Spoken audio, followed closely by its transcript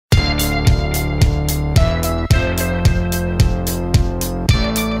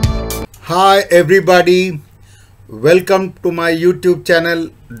Hi everybody, welcome to my YouTube channel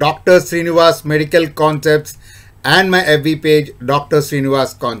Dr. Sreenivas Medical Concepts and my FB page Dr.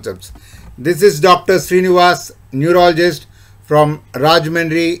 Sreenivas Concepts. This is Dr. Sreenivas, neurologist from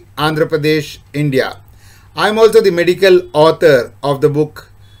Rajahmundry, Andhra Pradesh, India. I am also the medical author of the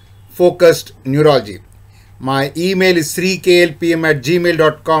book Focused Neurology. My email is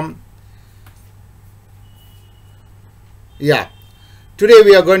sreeklpm@gmail.com. Today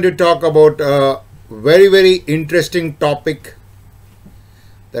we are going to talk about a very interesting topic,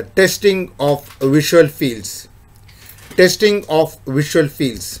 the testing of visual fields. Testing of visual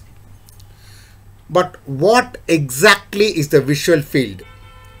fields. But what exactly is the visual field?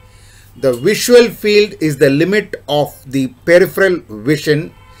 The visual field is the limit of the peripheral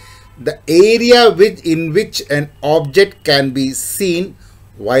vision, the area in which an object can be seen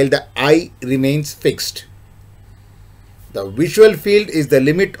while the eye remains fixed. The visual field is the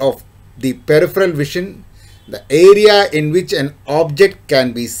limit of the peripheral vision, the area in which an object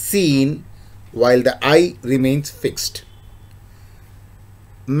can be seen while the eye remains fixed.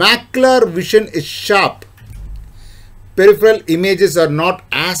 Macular vision is sharp. Peripheral images are not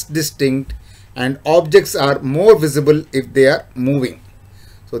as distinct and objects are more visible if they are moving.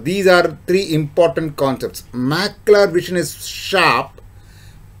 So these are three important concepts. Macular vision is sharp.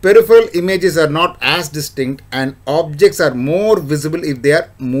 Peripheral images are not as distinct and objects are more visible if they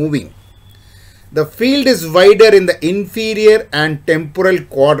are moving. The field is wider in the inferior and temporal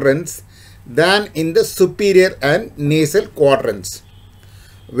quadrants than in the superior and nasal quadrants.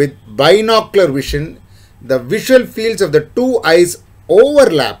 With binocular vision, the visual fields of the two eyes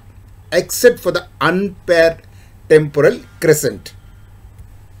overlap except for the unpaired temporal crescent.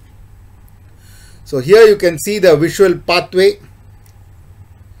 So here you can see the visual pathway.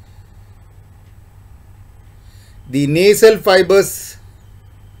 The nasal fibers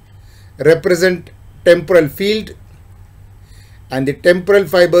represent temporal field and the temporal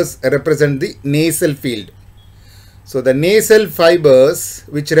fibers represent the nasal field. So the nasal fibers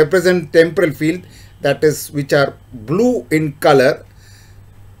which represent temporal field, that is which are blue in color,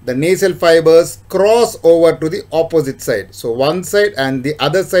 the nasal fibers cross over to the opposite side. So one side and the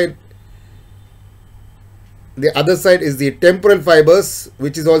other side is the temporal fibers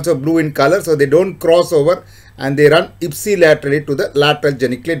which is also blue in color, so they don't cross over and they run ipsilaterally to the lateral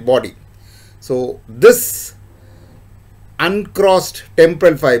geniculate body. So this uncrossed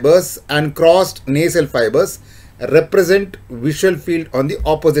temporal fibers and crossed nasal fibers represent visual field on the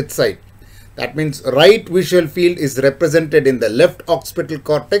opposite side. That means right visual field is represented in the left occipital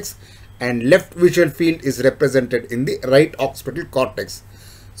cortex and left visual field is represented in the right occipital cortex.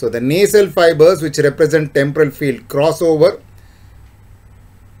 So the nasal fibers which represent temporal field cross over,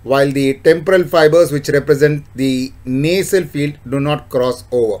 while the temporal fibers which represent the nasal field do not cross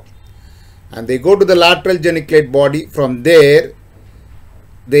over. And they go to the lateral geniculate body. From there,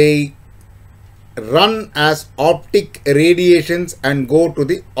 they run as optic radiations and go to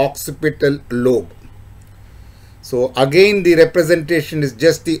the occipital lobe. So again the representation is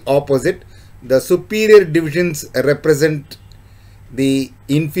just the opposite. The superior divisions represent the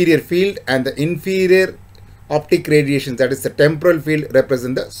inferior field and the inferior optic radiations, that is the temporal field,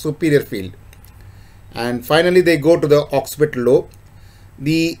 represent the superior field. And finally they go to the occipital lobe.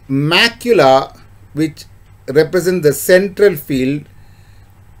 The macula which represents the central field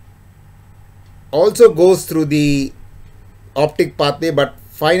also goes through the optic pathway but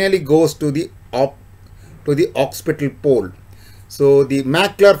finally goes to the occipital pole. So the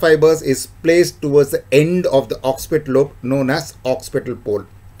macular fibers is placed towards the end of the occipital lobe known as occipital pole.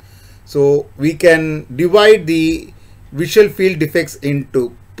 So we can divide the visual field defects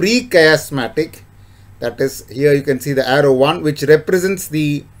into prechiasmatic, that is here you can see the arrow 1 which represents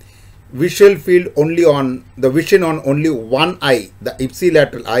the visual field only on the vision on only one eye, the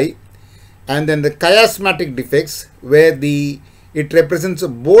ipsilateral eye, and then the chiasmatic defects where it represents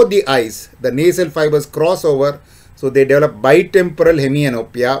both the eyes. The nasal fibers cross over, so they develop bitemporal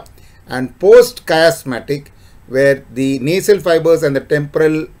hemianopia, and post-chiasmatic where the nasal fibers and the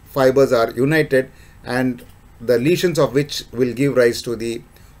temporal fibers are united and the lesions of which will give rise to the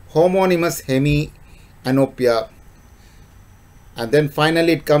homonymous hemianopia. And then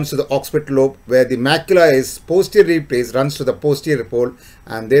finally it comes to the occipital lobe where the macula is posteriorly placed, runs to the posterior pole,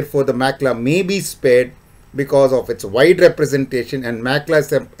 and therefore the macula may be spared because of its wide representation, and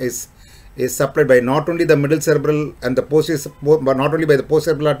macula is supplied by not only the middle cerebral and the posterior, but not only by the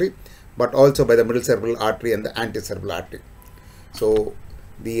postcerebral artery but also by the middle cerebral artery and the antecerebral artery. So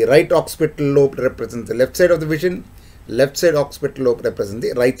the right occipital lobe represents the left side of the vision, left side occipital lobe represents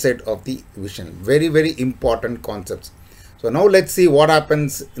the right side of the vision. Very important concepts. So now let's see what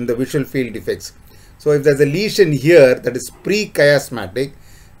happens in the visual field defects. So if there's a lesion here that is pre-chiasmatic,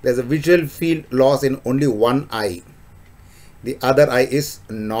 there's a visual field loss in only one eye. The other eye is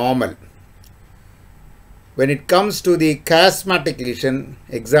normal. When it comes to the chiasmatic lesion,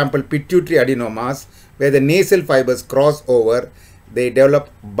 example pituitary adenomas, where the nasal fibers cross over, they develop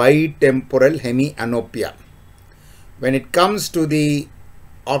bitemporal hemianopia. When it comes to the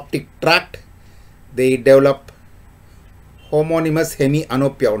optic tract, they develop homonymous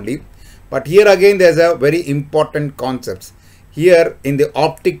hemianopia only. But here again there's a very important concept. Here in the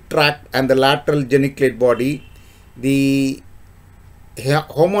optic tract and the lateral geniculate body, the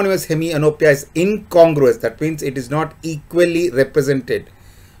homonymous hemianopia is incongruous. That means it is not equally represented.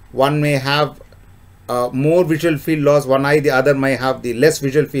 One may have more visual field loss, one eye, the other may have the less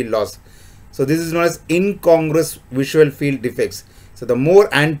visual field loss. So this is known as incongruous visual field defects. So the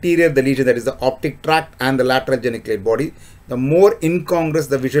more anterior the lesion, that is the optic tract and the lateral geniculate body, the more incongruous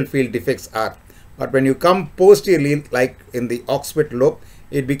the visual field defects are. But when you come posteriorly, like in the occipital lobe,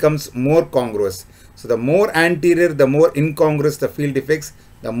 it becomes more congruous. So the more anterior, the more incongruous the field defects,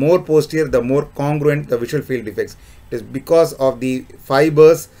 the more posterior, the more congruent the visual field defects. It is because of the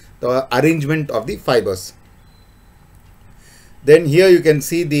fibers, the arrangement of the fibers. Then here you can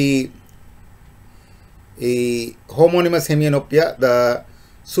see the homonymous hemianopia, the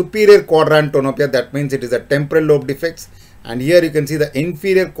superior quadrantonopia, that means it is a temporal lobe defects. And here you can see the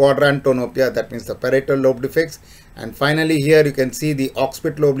inferior quadrantonopia, that means the parietal lobe defects. And finally here you can see the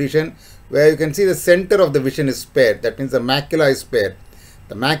occipital lobe lesion, where you can see the center of the vision is spared, that means the macula is spared.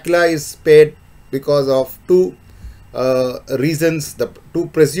 The macula is spared because of two reasons. The two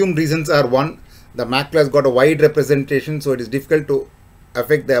presumed reasons are: one, the macula has got a wide representation, so it is difficult to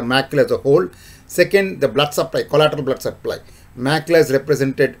affect the macula as a whole. Second, the blood supply, collateral blood supply. Macula is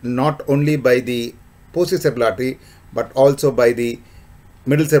represented not only by the posterior cerebral artery, but also by the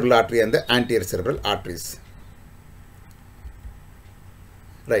middle cerebral artery and the anterior cerebral arteries.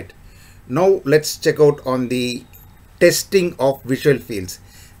 Right. Now let's check out on the testing of visual fields.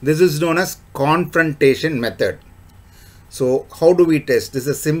 This is known as confrontation method. So how do we test? This is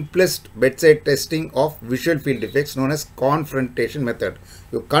the simplest bedside testing of visual field defects, known as confrontation method.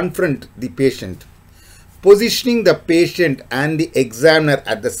 You confront the patient. Positioning the patient and the examiner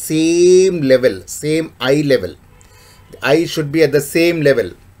at the same level, same eye level. The eye should be at the same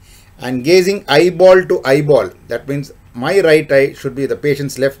level. And gazing eyeball to eyeball. That means my right eye should be the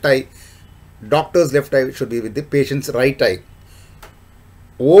patient's left eye. Doctor's left eye should be with the patient's right eye.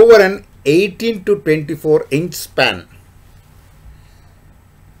 Over an 18 to 24 inch span.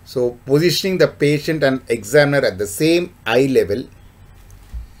 So positioning the patient and examiner at the same eye level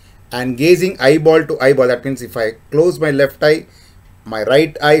and gazing eyeball to eyeball. That means if I close my left eye, my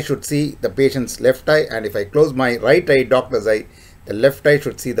right eye should see the patient's left eye, and if I close my right eye, doctor's eye, the left eye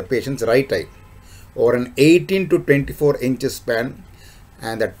should see the patient's right eye. Over an 18 to 24 inches span,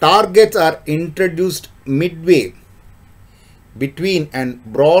 and the targets are introduced midway between and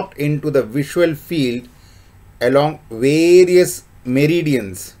brought into the visual field along various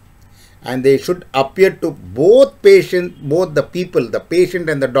meridians, and they should appear to both the people, the patient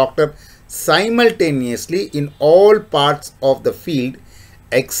and the doctor, simultaneously in all parts of the field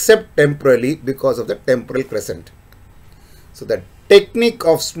except temporally because of the temporal crescent. So the technique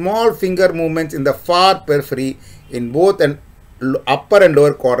of small finger movements in the far periphery in both an upper and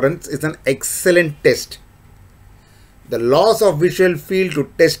lower quadrants is an excellent test. The loss of visual field to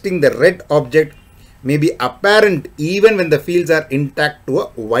testing the red object may be apparent even when the fields are intact to a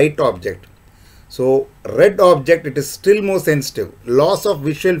white object. So red object, it is still more sensitive. Loss of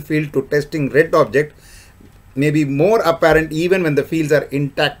visual field to testing red object may be more apparent even when the fields are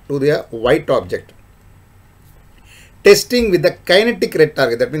intact to the white object. Testing with the kinetic red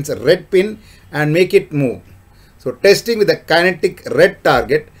target, that means a red pin and make it move. So testing with the kinetic red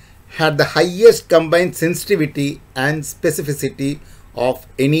target had the highest combined sensitivity and specificity of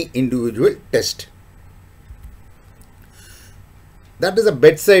any individual test. That is a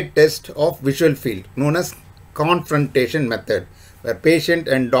bedside test of visual field known as confrontation method, where patient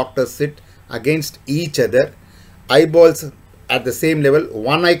and doctor sit against each other, eyeballs at the same level,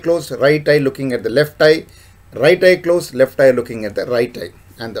 one eye closed, right eye looking at the left eye, right eye closed, left eye looking at the right eye,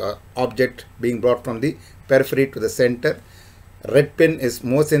 and the object being brought from the periphery to the center. Red pen is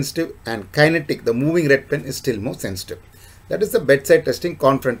more sensitive, and kinetic, the moving red pen, is still more sensitive. That is the bedside testing,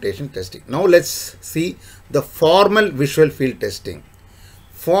 confrontation testing. Now let's see the formal visual field testing.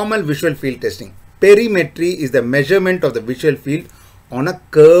 Formal visual field testing. Perimetry is the measurement of the visual field on a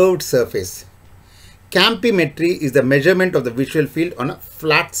curved surface. Campimetry is the measurement of the visual field on a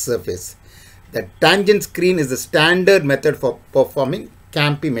flat surface. The tangent screen is the standard method for performing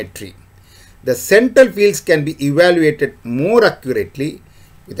campimetry. The central fields can be evaluated more accurately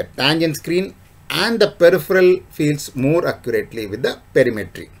with the tangent screen and the peripheral fields more accurately with the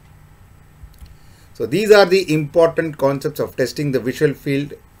perimetry. So these are the important concepts of testing the visual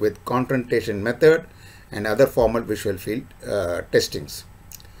field with confrontation method and other formal visual field testings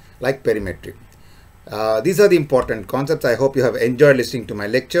like perimetry. These are the important concepts. I hope you have enjoyed listening to my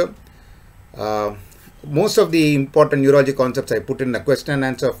lecture. Most of the important neurology concepts I put in a question and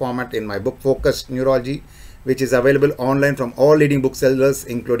answer format in my book Focused Neurology, which is available online from all leading booksellers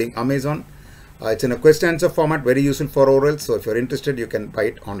including Amazon. It's in a question and answer format, very useful for oral, so if you're interested you can buy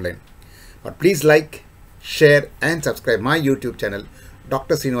it online. But please like, share and subscribe my YouTube channel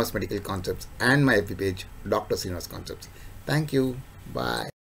Dr. Sreenivas Medical Concepts and my FB page Dr. Sreenivas Concepts. Thank you. Bye.